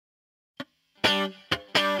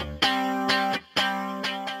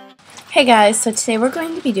Hey guys, so today we're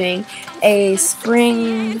going to be doing a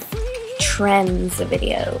spring trends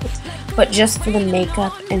video, but just for the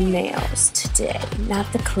makeup and nails today,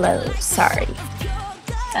 not the clothes, sorry.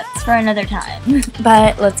 That's for another time.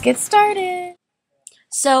 But let's get started.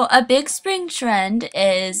 So a big spring trend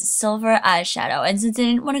is silver eyeshadow, and since I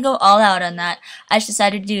didn't want to go all out on that, I just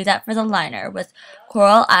decided to do that for the liner with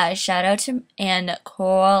coral eyeshadow and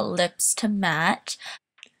coral lips to match,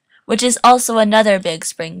 which is also another big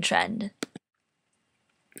spring trend.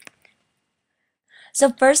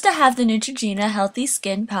 So first I have the Neutrogena Healthy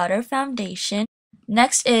Skin Powder Foundation.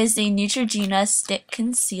 Next is the Neutrogena Stick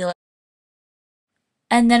Concealer.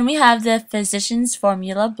 And then we have the Physicians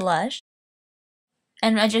Formula Blush.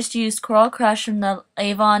 And I just used Coral Crush from the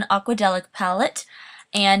Avon Aquadelic palette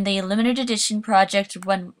and the limited edition Project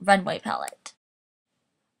Runway palette.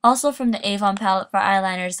 Also from the Avon palette for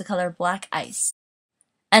eyeliners, the color Black Ice.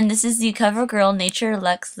 And this is the CoverGirl Nature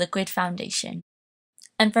Luxe Liquid Foundation.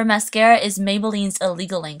 And for mascara is Maybelline's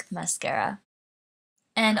Illegal Length Mascara.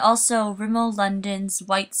 And also Rimmel London's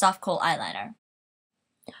White Soft Kohl Eyeliner.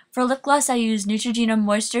 For lip gloss, I use Neutrogena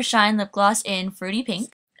Moisture Shine Lip Gloss in Fruity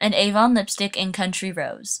Pink and Avon Lipstick in Country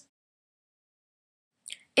Rose.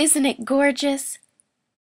 Isn't it gorgeous?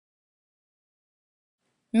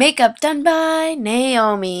 Makeup done by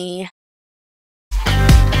Naomi.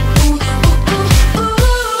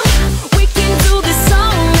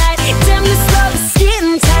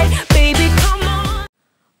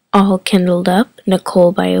 All Kindled Up,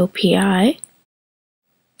 Nicole by OPI.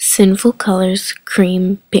 Sinful Colors,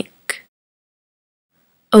 Cream Pink.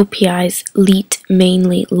 OPI's Leet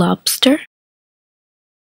Mainly Lobster.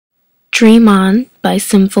 Dream On by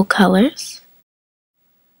Sinful Colors.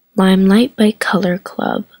 Limelight by Color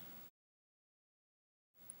Club.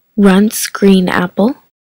 Runts Green Apple.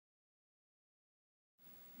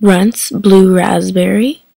 Runts Blue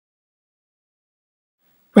Raspberry.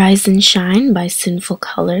 Rise and Shine by Sinful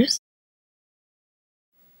Colors.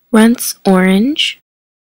 Runts Orange.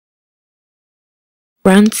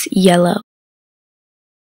 Runts Yellow.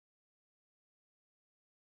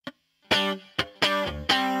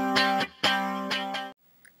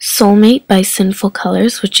 Soulmate by Sinful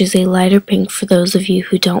Colors, which is a lighter pink for those of you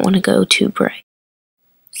who don't want to go too bright.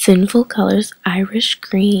 Sinful Colors Irish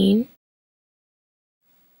Green.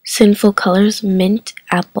 Sinful Colors Mint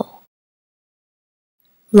Apple.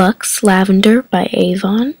 Luxe Lavender by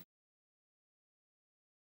Avon.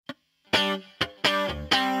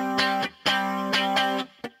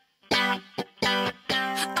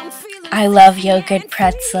 I love yogurt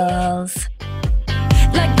pretzels.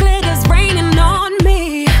 Like glitter's raining on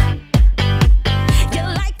me.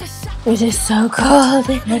 It is so cold.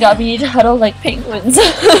 Oh my god, we need to huddle like penguins.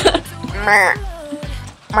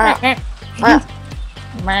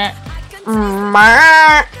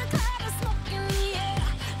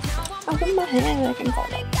 Open my hand, I can fall.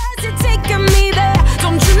 You're taking me there,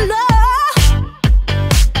 don't you know?